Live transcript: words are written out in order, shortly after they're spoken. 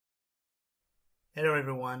Hello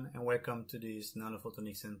everyone and welcome to this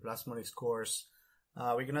Nanophotonics and Plasmonics course.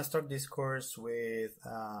 We're going to start this course with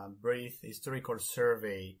a brief historical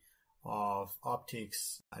survey of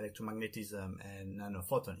optics, electromagnetism and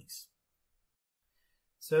nanophotonics.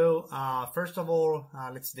 So first of all,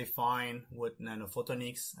 let's define what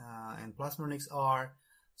nanophotonics and plasmonics are.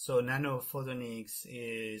 So nanophotonics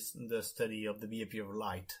is the study of the behavior of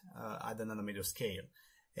light at the nanometer scale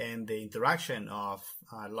and the interaction of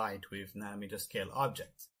light with nanometer scale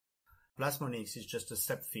objects. Plasmonics is just a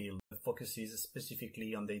subfield that focuses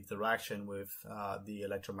specifically on the interaction with the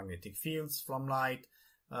electromagnetic fields from light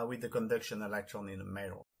with the conduction electron in a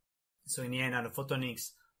metal. So in the end,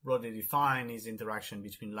 nanophotonics, broadly defined, is interaction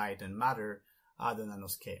between light and matter at the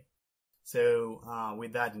nanoscale. So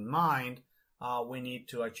with that in mind, we need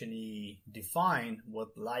to actually define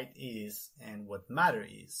what light is and what matter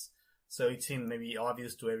is. So it seems maybe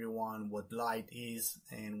obvious to everyone what light is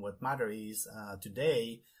and what matter is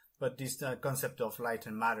today, but this concept of light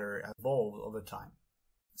and matter evolved over time.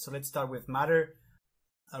 So let's start with matter.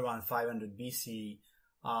 Around 500 BC,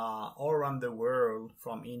 all around the world,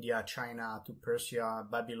 from India, China to Persia,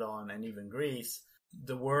 Babylon, and even Greece,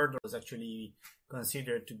 the world was actually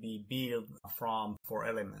considered to be built from four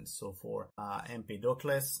elements. So for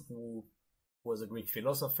Empedocles, who was a Greek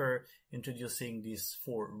philosopher, introducing these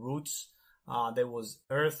four roots. There was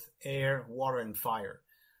earth, air, water, and fire.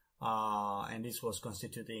 And this was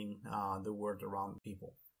constituting the world around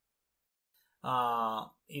people.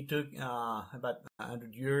 It took about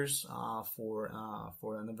 100 years for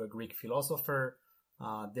another Greek philosopher,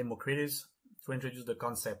 Democritus, to introduce the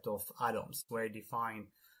concept of atoms, where he defined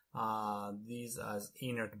these as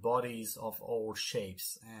inert bodies of all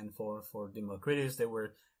shapes. And for Democritus, there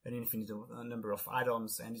were an infinite number of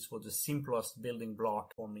atoms, and this was the simplest building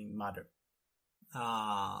block forming matter.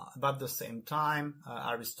 About the same time,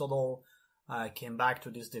 Aristotle came back to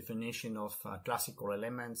this definition of classical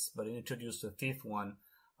elements, but he introduced a fifth one,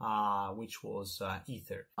 which was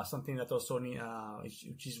ether. Something that also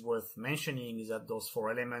which is worth mentioning is that those four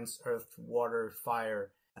elements, earth, water,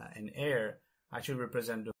 fire, and air, actually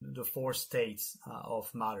represent the four states of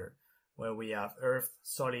matter, where we have earth,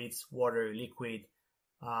 solids, water, liquid,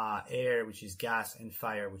 air, which is gas, and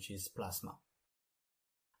fire, which is plasma.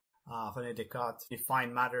 René Descartes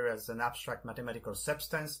defined matter as an abstract mathematical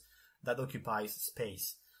substance that occupies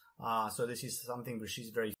space. So this is something which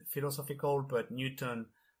is very philosophical, but Newton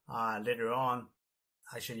later on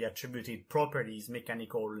actually attributed properties,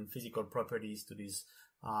 mechanical and physical properties, to this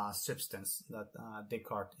substance that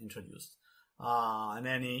Descartes introduced. And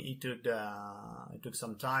then it took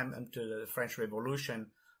some time until the French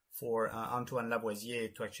Revolution for Antoine Lavoisier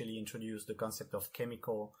to actually introduce the concept of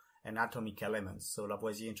chemical and atomic elements. So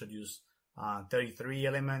Lavoisier introduced 33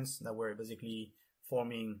 elements that were basically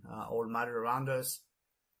forming all matter around us,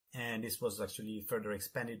 and this was actually further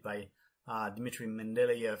expanded by Dmitry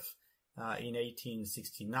Mendeleev in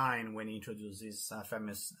 1869 when he introduced his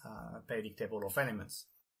famous periodic table of elements.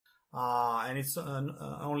 And it's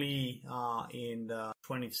only in the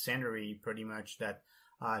 20th century pretty much that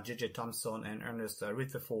J.J. Thomson and Ernest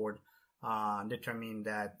Rutherford determined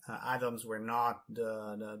that atoms were not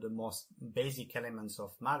the most basic elements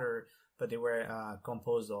of matter, but they were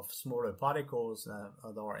composed of smaller particles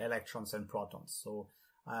or electrons and protons. So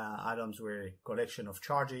atoms were a collection of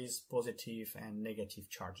charges, positive and negative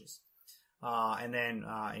charges. And then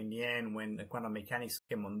in the end, when the quantum mechanics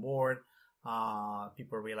came on board,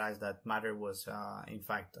 people realized that matter was in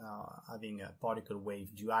fact having a particle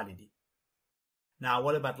wave duality. Now,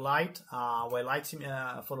 what about light? Well, light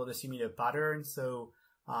followed a similar pattern. So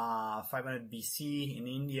 500 BC in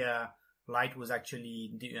India, light was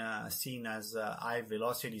actually seen as a high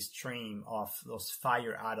velocity stream of those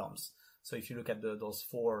fire atoms. So if you look at those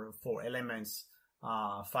four elements,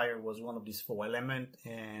 fire was one of these four elements,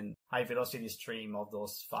 and high velocity stream of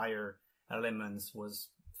those fire elements was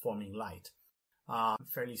forming light.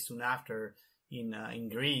 Fairly soon after, in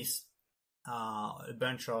Greece, a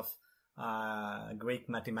bunch of Greek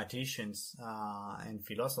mathematicians and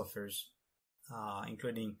philosophers,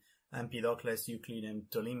 including Empedocles, Euclid,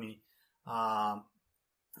 and Ptolemy,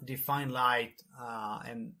 define light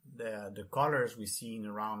and the colors we see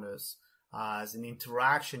around us as an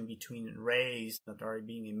interaction between rays that are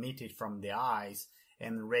being emitted from the eyes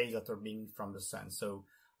and rays that are being from the sun. So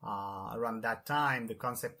around that time, the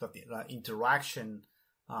concept of interaction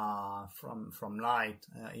from light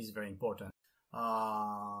is very important.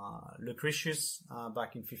 Lucretius,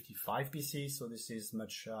 back in 55 BC, so this is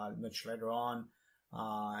much later on,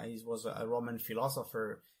 he was a Roman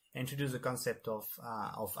philosopher, introduced the concept of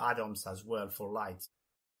atoms as well for light.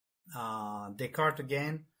 Descartes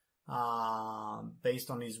again based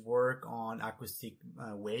on his work on acoustic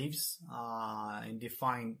waves, and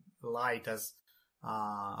defined light as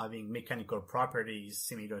having mechanical properties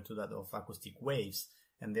similar to that of acoustic waves,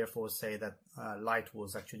 and therefore say that light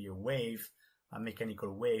was actually a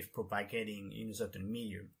mechanical wave propagating in a certain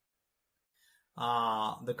medium.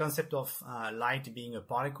 The concept of light being a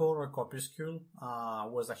particle or corpuscle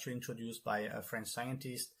was actually introduced by a French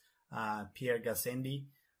scientist, Pierre Gassendi,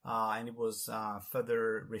 and it was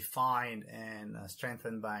further refined and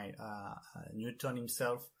strengthened by Newton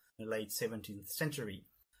himself in the late 17th century.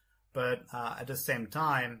 But at the same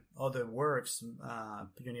time, other works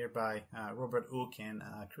pioneered by Robert Hooke and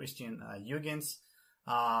Christian Huygens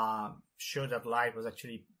showed that light was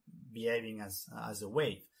actually behaving as a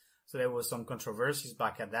wave. So there was some controversies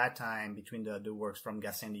back at that time between the works from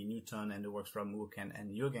Gassendi, Newton, and the works from Hooke and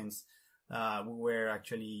Huygens. We were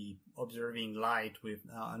actually observing light with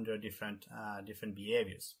under different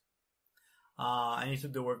behaviors. And it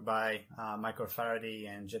took the work by Michael Faraday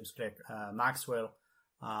and James Clerk Maxwell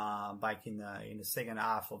back in the second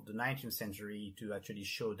half of the 19th century to actually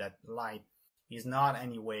show that light is not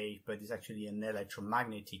any wave, but is actually an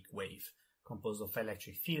electromagnetic wave composed of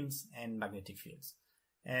electric fields and magnetic fields.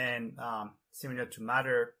 And similar to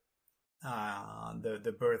matter,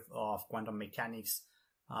 the birth of quantum mechanics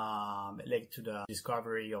led to the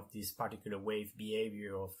discovery of this particular wave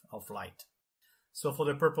behavior of light. So for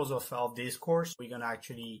the purpose of this course, we're going to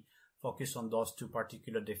actually focus on those two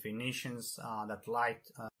particular definitions, that light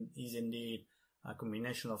is indeed a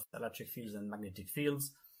combination of electric fields and magnetic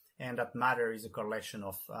fields, and that matter is a collection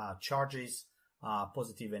of charges,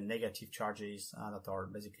 positive and negative charges that are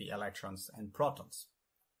basically electrons and protons.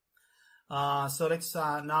 So let's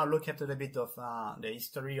now look at a little bit of the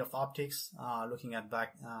history of optics, looking at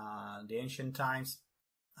back the ancient times,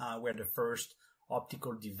 where the first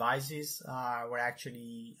optical devices were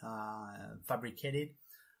actually fabricated.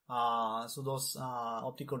 So those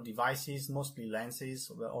optical devices, mostly lenses,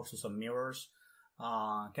 but also some mirrors,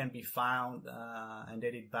 can be found and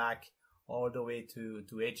dated back all the way to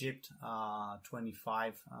Egypt,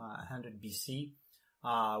 2500 BC.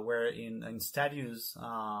 Where in statues,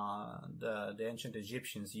 the ancient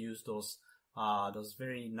Egyptians used those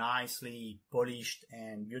very nicely polished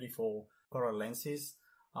and beautiful color lenses.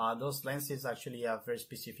 Those lenses actually have very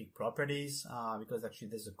specific properties because actually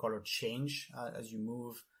there's a color change as you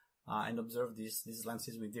move and observe these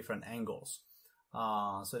lenses with different angles.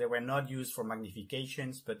 So they were not used for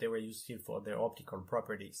magnifications, but they were used still for their optical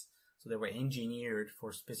properties. So they were engineered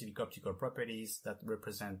for specific optical properties that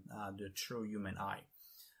represent the true human eye.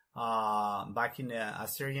 Back in the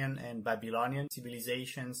Assyrian and Babylonian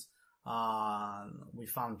civilizations, we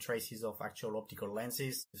found traces of actual optical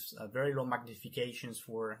lenses, very low magnifications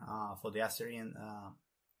for the Assyrian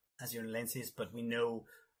lenses, but we know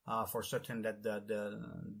for certain that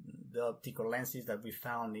the optical lenses that we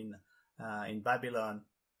found in Babylon,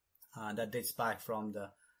 that dates back from the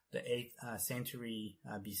 8th century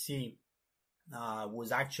BC,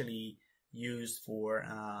 was actually used for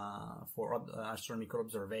astronomical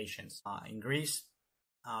observations. In Greece,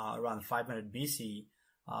 around 500 BC,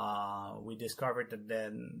 we discovered that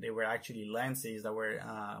then they were actually lenses that were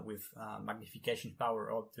with magnification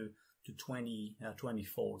power up to 20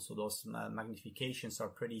 fold. So those magnifications are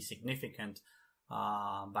pretty significant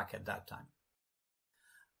back at that time.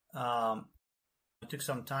 It took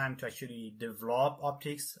some time to actually develop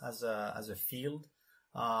optics as a field.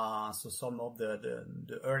 So some of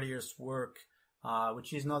the earliest work,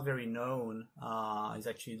 which is not very known, is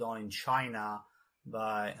actually done in China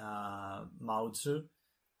by Mao Tzu.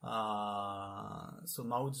 So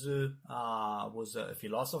Mao Tzu was a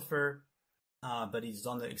philosopher, but he's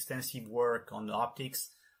done extensive work on the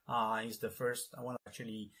optics. He's the first, I want to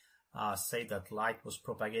actually say that light was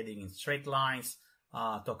propagating in straight lines,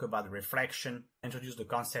 talk about reflection, introduce the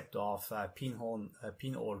concept of pinhole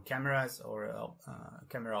cameras or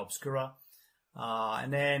camera obscura.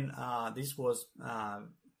 And then this was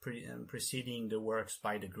preceding the works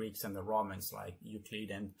by the Greeks and the Romans like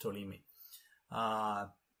Euclid and Ptolemy.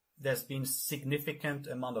 There's been significant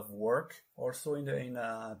amount of work also in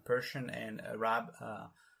the Persian and Arab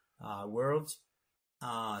worlds.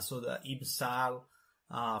 So the Ibn Sal,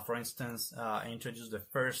 for instance, introduced the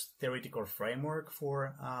first theoretical framework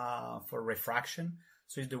for refraction.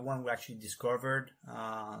 So he's the one who actually discovered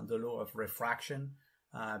the law of refraction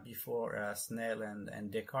before Snell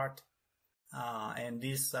and Descartes. And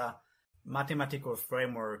this mathematical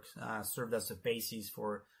framework served as a basis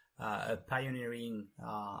for a pioneering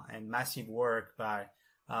and massive work by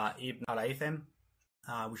Ibn al-Haytham,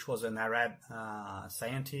 which was an Arab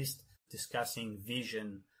scientist discussing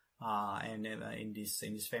vision and in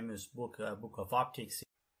this famous book of optics.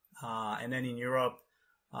 And then in Europe,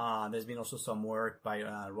 there's been also some work by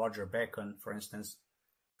Roger Bacon, for instance,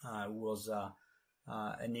 who was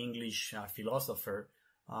an English philosopher,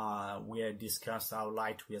 where discussed how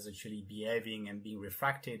light was actually behaving and being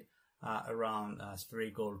refracted around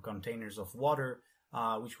spherical containers of water,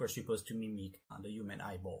 which were supposed to mimic the human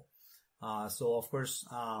eyeball. So of course,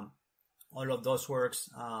 all of those works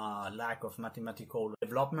lack of mathematical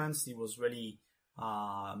developments. It was really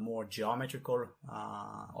more geometrical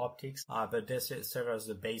optics, but this serves as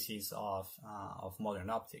the basis of modern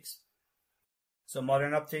optics. So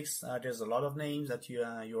modern optics, there's a lot of names that you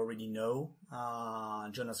already know.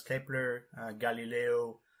 Johannes Kepler,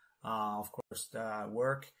 Galileo, of course, the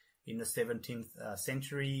work in the 17th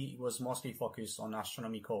century was mostly focused on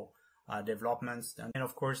astronomical developments. And then,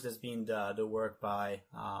 of course, there's been the work by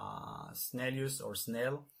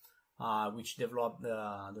Snell, which developed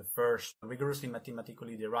the first rigorously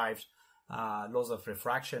mathematically derived laws of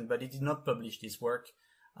refraction, but he did not publish this work.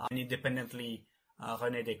 And independently,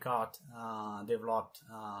 René Descartes developed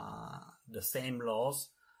the same laws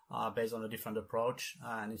based on a different approach,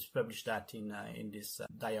 and it's published that in this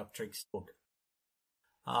dioptrics book.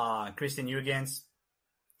 Christian Huygens,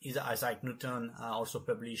 Isaac Newton also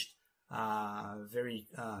published very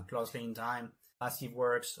closely in time massive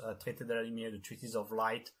works, Traité de la Lumière, the Treatise of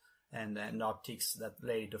Light, and optics that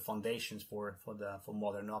laid the foundations for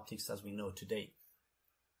modern optics as we know today.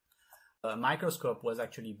 A microscope was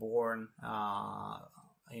actually born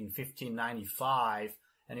in 1595,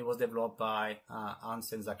 and it was developed by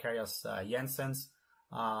Hans and Zacharias Janssens.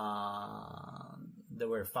 They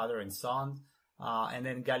were father and son. And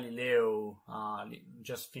then Galileo,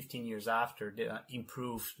 just 15 years after,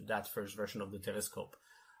 improved that first version of the telescope.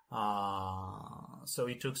 So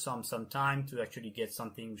it took some time to actually get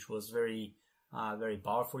something which was very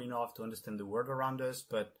powerful enough to understand the world around us.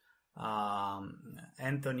 But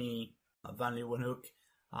Anthony van Leeuwenhoek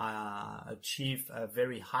achieved a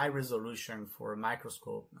very high resolution for a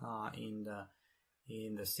microscope in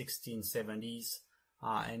the 1670s,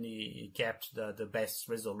 and he kept the best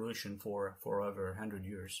resolution for over 100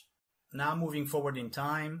 years. Now moving forward in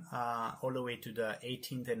time, all the way to the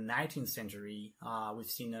 18th and 19th century, we've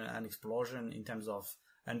seen an explosion in terms of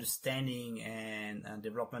understanding and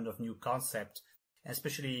development of new concepts,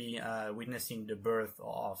 especially witnessing the birth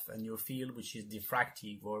of a new field, which is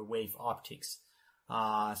diffractive or wave optics.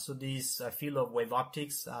 So this field of wave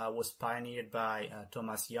optics was pioneered by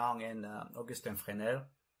Thomas Young and Augustin Fresnel,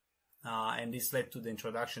 and this led to the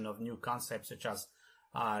introduction of new concepts such as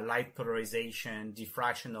light polarization,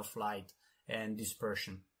 diffraction of light, and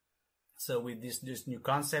dispersion. So with this new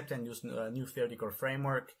concept and this new theoretical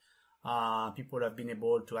framework, people have been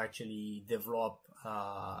able to actually develop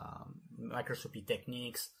microscopy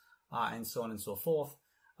techniques and so on and so forth.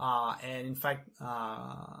 And in fact,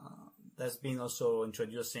 there's been also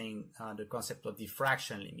introducing the concept of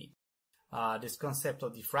diffraction limit. This concept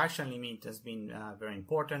of diffraction limit has been very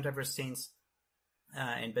important ever since.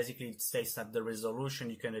 And basically it states that the resolution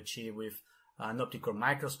you can achieve with an optical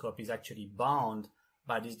microscope is actually bound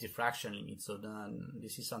by this diffraction limit. So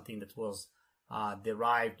this is something that was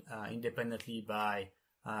derived independently by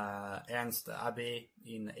Ernst Abbe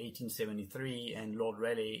in 1873 and Lord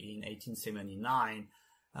Rayleigh in 1879.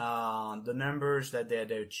 The numbers that they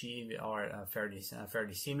achieve are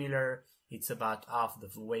fairly similar. It's about half the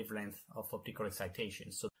wavelength of optical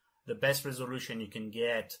excitation. So the best resolution you can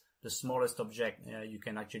get, the smallest object you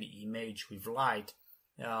can actually image with light,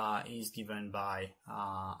 is given by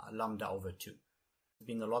lambda over 2. There's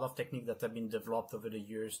been a lot of techniques that have been developed over the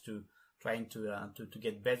years to trying to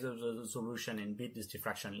get better resolution and beat this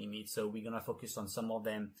diffraction limit. So we're going to focus on some of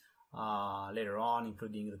them later on,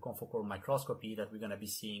 including the confocal microscopy that we're going to be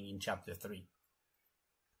seeing in chapter 3.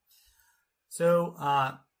 So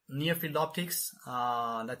near field optics,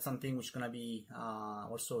 that's something which is going to be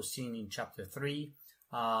also seen in chapter 3.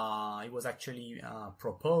 It was actually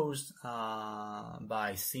proposed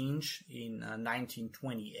by Singe in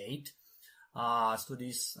 1928. So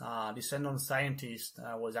this unknown scientist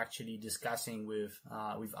was actually discussing with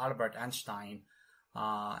Albert Einstein,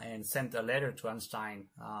 and sent a letter to Einstein,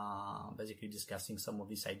 basically discussing some of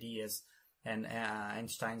these ideas. And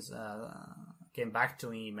Einstein came back to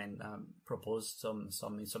him and proposed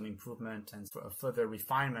some improvement and further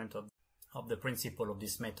refinement of the principle of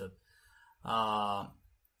this method.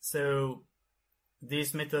 So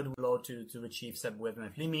this method will allow to achieve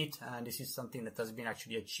sub-wavelength limit, and this is something that has been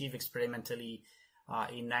actually achieved experimentally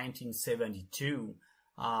in 1972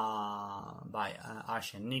 by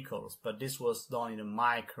Ash and Nichols, but this was done in a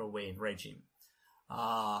microwave regime.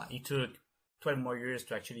 It took 12 more years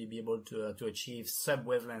to actually be able to achieve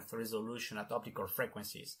sub-wavelength resolution at optical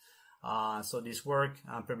frequencies. So this work,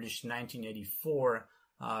 published in 1984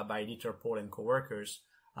 by Dieter Pohl and co-workers,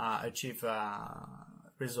 achieved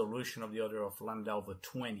resolution of the order of lambda over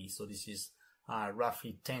 20. So this is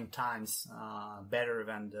roughly 10 times better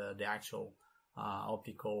than the actual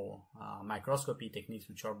optical microscopy techniques,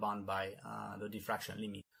 which are bound by the diffraction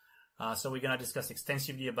limit. So we're going to discuss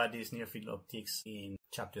extensively about this near-field optics in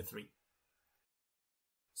chapter 3.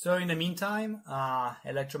 So in the meantime,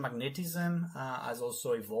 electromagnetism has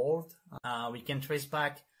also evolved. We can trace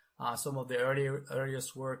back some of the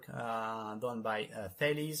earliest work done by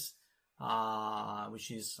Thales, which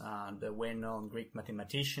is the well-known Greek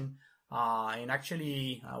mathematician. And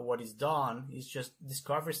actually, what he's done is just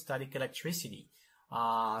discover static electricity.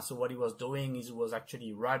 So what he was doing is he was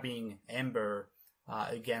actually rubbing amber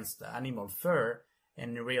against animal fur,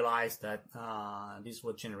 and realized that this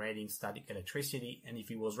was generating static electricity, and if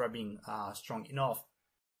he was rubbing strong enough,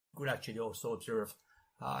 could actually also observe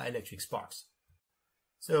electric sparks.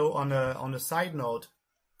 So on a side note,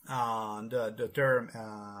 the term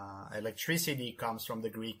electricity comes from the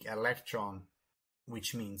Greek electron,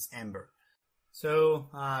 which means amber. So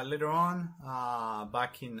later on,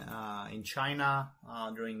 back in China,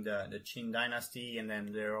 during the Qin dynasty, and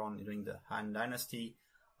then later on during the Han dynasty,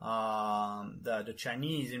 the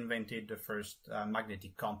Chinese invented the first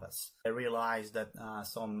magnetic compass. They realized that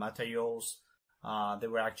some materials they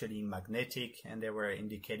were actually magnetic, and they were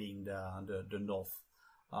indicating the north.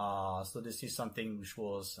 So this is something which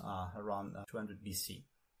was around 200 BC.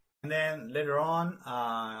 And then later on,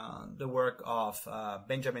 the work of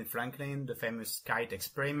Benjamin Franklin, the famous kite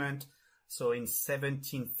experiment. So in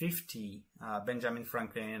 1750, Benjamin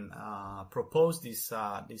Franklin proposed this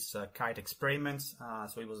kite experiment.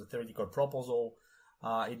 So it was a theoretical proposal.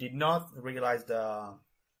 He did not realize the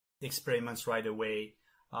experiments right away.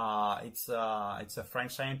 It's a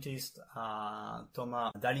French scientist,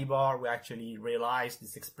 Thomas Dalibard, who actually realized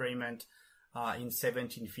this experiment in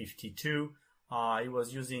 1752. He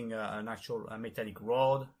was using an actual metallic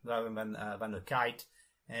rod rather than a kite.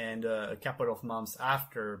 And a couple of months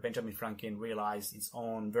after, Benjamin Franklin realized his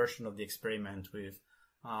own version of the experiment with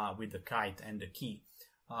the kite and the key.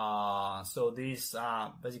 So this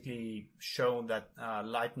basically showed that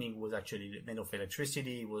lightning was actually made of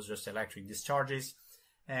electricity. It was just electric discharges.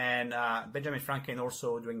 And Benjamin Franklin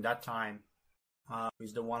also, during that time,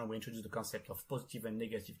 is the one who introduced the concept of positive and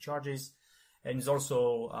negative charges. And is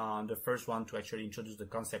also the first one to actually introduce the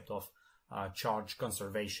concept of charge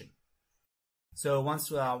conservation. So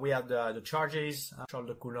once we had the charges, Charles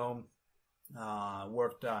de Coulomb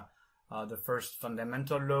worked the first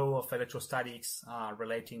fundamental law of electrostatics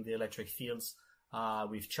relating the electric fields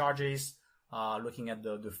with charges, looking at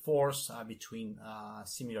the force between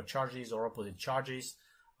similar charges or opposite charges.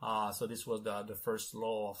 So this was the first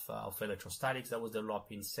law of electrostatics that was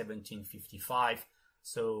developed in 1755.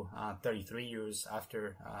 So 33 years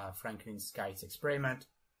after Franklin's kite experiment.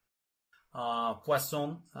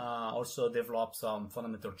 Poisson also developed some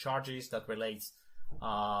fundamental charges that relates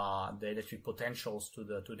the electric potentials to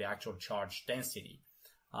the actual charge density.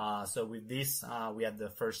 So with this, we had the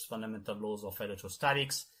first fundamental laws of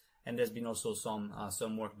electrostatics, and there's been also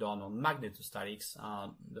some work done on magnetostatics.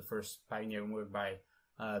 The first pioneering work by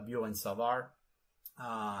Biot and Savart.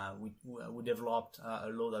 We developed a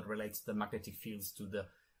law that relates the magnetic fields to the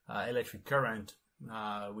electric current,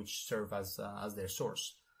 which serve as their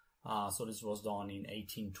source. So this was done in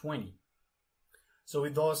 1820. So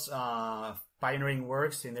with those pioneering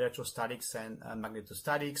works in electrostatics and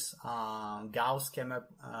magnetostatics, Gauss came up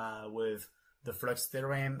with the flux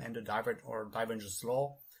theorem and the divergence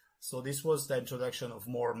law. So this was the introduction of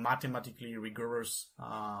more mathematically rigorous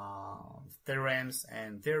theorems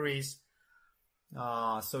and theories.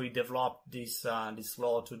 So he developed this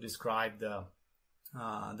law to describe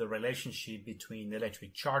the relationship between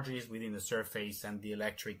electric charges within the surface and the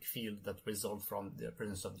electric field that result from the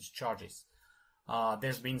presence of these charges.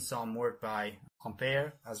 There's been some work by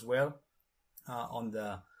Ampere as well on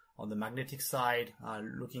the magnetic side,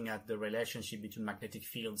 looking at the relationship between magnetic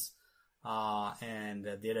fields and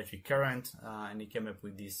the electric current, and he came up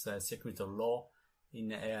with this circuital law in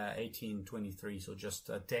 1823, so just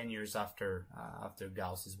 10 years after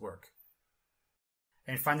Gauss's work.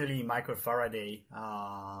 And finally, Michael Faraday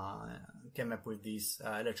came up with this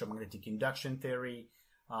electromagnetic induction theory.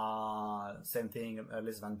 Same thing,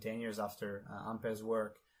 less than 10 years after Ampere's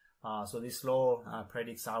work. So this law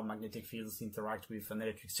predicts how magnetic fields interact with an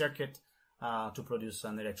electric circuit to produce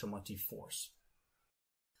an electromotive force.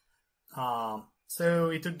 So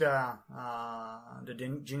it took the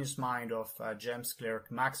genius mind of James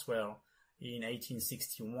Clerk Maxwell in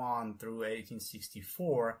 1861 through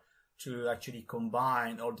 1864 to actually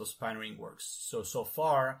combine all those pioneering works. So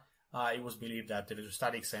far, it was believed that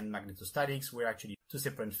electrostatics and magnetostatics were actually two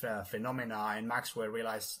separate phenomena, and Maxwell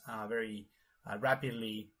realized very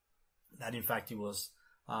rapidly that in fact it was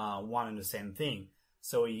one and the same thing.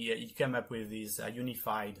 So he came up with this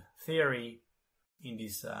unified theory in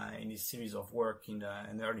this series of work in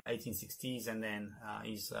the early 1860s, and then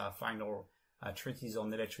his final treatise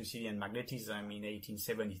on electricity and magnetism in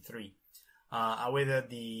 1873. However,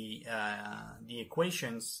 the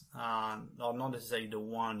equations are not necessarily the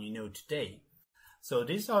one you know today. So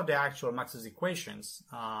these are the actual Maxwell's equations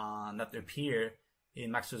that appear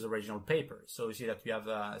in Maxwell's original paper. So you see that we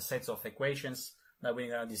have sets of equations that we're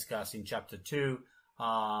going to discuss in chapter 2.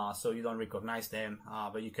 So you don't recognize them,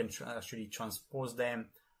 but you can actually transpose them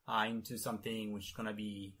into something which is going to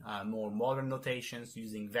be more modern notations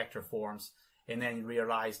using vector forms, and then you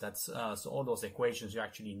realize that so all those equations, you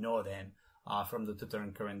actually know them from the total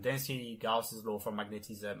current density, Gauss's law for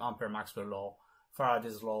magnetism, Ampere-Maxwell law,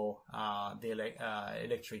 Faraday's law, the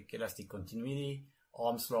electric elastic continuity,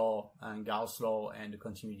 Ohm's law, and Gauss' law, and the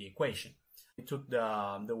continuity equation. We took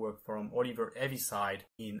the work from Oliver Heaviside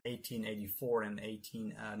in 1884 and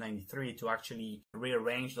 1893 to actually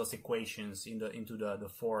rearrange those equations into the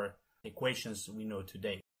four equations we know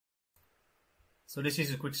today. So this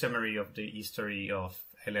is a quick summary of the history of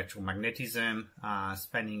electromagnetism,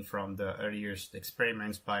 spanning from the earliest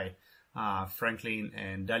experiments by Franklin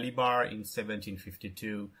and Dalibard in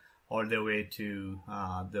 1752 all the way to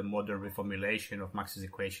the modern reformulation of Maxwell's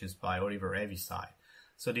equations by Oliver Heaviside.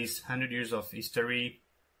 So this 100 years of history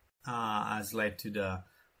has led to the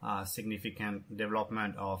significant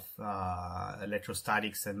development of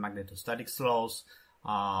electrostatics and magnetostatics laws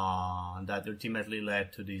that ultimately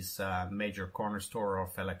led to this major cornerstone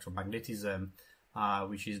of electromagnetism,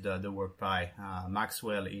 which is the work by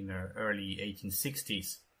Maxwell in the early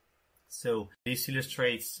 1860s. So this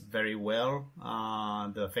illustrates very well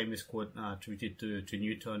the famous quote attributed to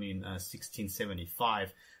Newton in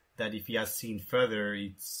 1675, that if he has seen further,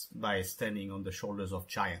 it's by standing on the shoulders of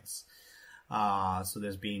giants. So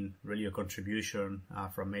there's been really a contribution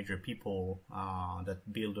from major people that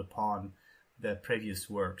build upon the previous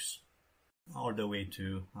works, all the way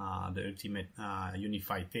to the ultimate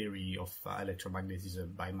unified theory of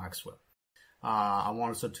electromagnetism by Maxwell. I want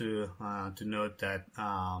also to note that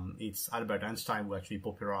it's Albert Einstein who actually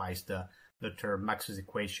popularized the term Maxwell's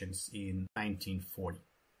equations in 1940.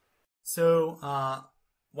 So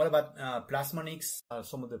what about plasmonics?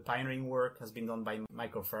 Some of the pioneering work has been done by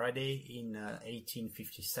Michael Faraday in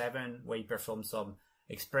 1857, where he performed some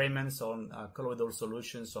experiments on colloidal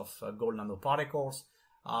solutions of gold nanoparticles.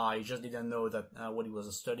 He just didn't know that what he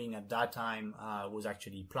was studying at that time was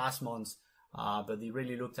actually plasmons, but he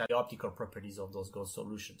really looked at the optical properties of those gold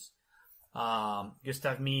solutions.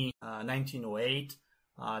 Gustav Mie, 1908,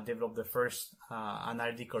 developed the first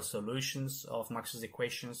analytical solutions of Maxwell's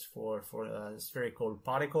equations for spherical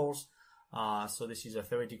particles. So this is a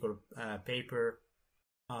theoretical paper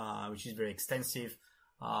which is very extensive,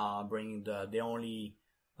 bringing the only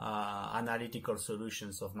analytical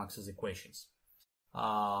solutions of Maxwell's equations.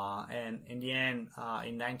 And in the end,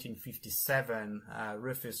 in 1957,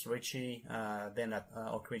 Rufus Ritchie, then at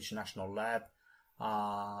Oak Ridge National Lab,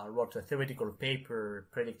 wrote a theoretical paper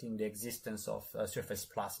predicting the existence of surface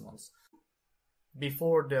plasmons.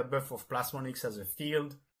 Before the birth of plasmonics as a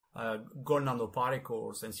field, gold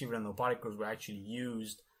nanoparticles and silver nanoparticles were actually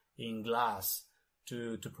used in glass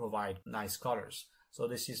to provide nice colors. So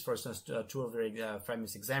this is, for instance, two very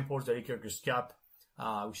famous examples: the Lycurgus cup,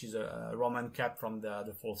 which is a Roman cup from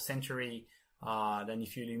the 4th century. Then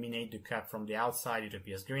if you illuminate the cup from the outside, it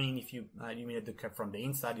appears green. If you illuminate the cup from the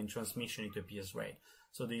inside in transmission, it appears red.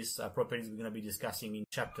 So these properties we're going to be discussing in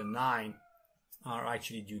chapter 9 are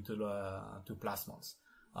actually due to plasmons.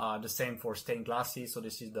 The same for stained glasses. So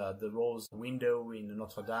this is the rose window in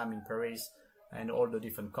Notre Dame in Paris, and all the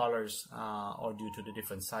different colors are due to the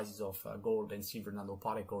different sizes of gold and silver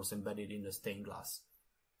nanoparticles embedded in the stained glass.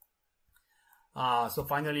 So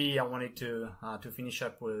finally, I wanted to finish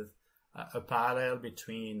up with a parallel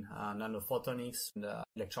between nanophotonics and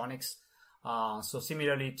electronics. So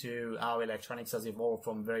similarly to how electronics has evolved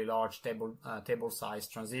from very large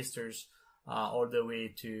table-sized transistors all the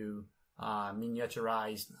way to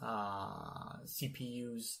miniaturized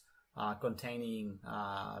CPUs containing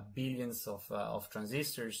billions of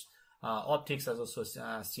transistors, optics has also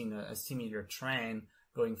seen a similar trend,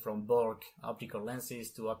 going from bulk optical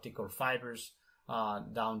lenses to optical fibers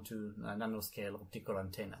down to nanoscale optical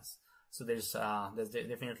antennas. So there's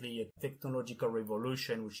definitely a technological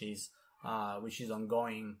revolution which is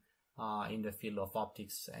ongoing in the field of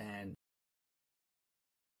optics and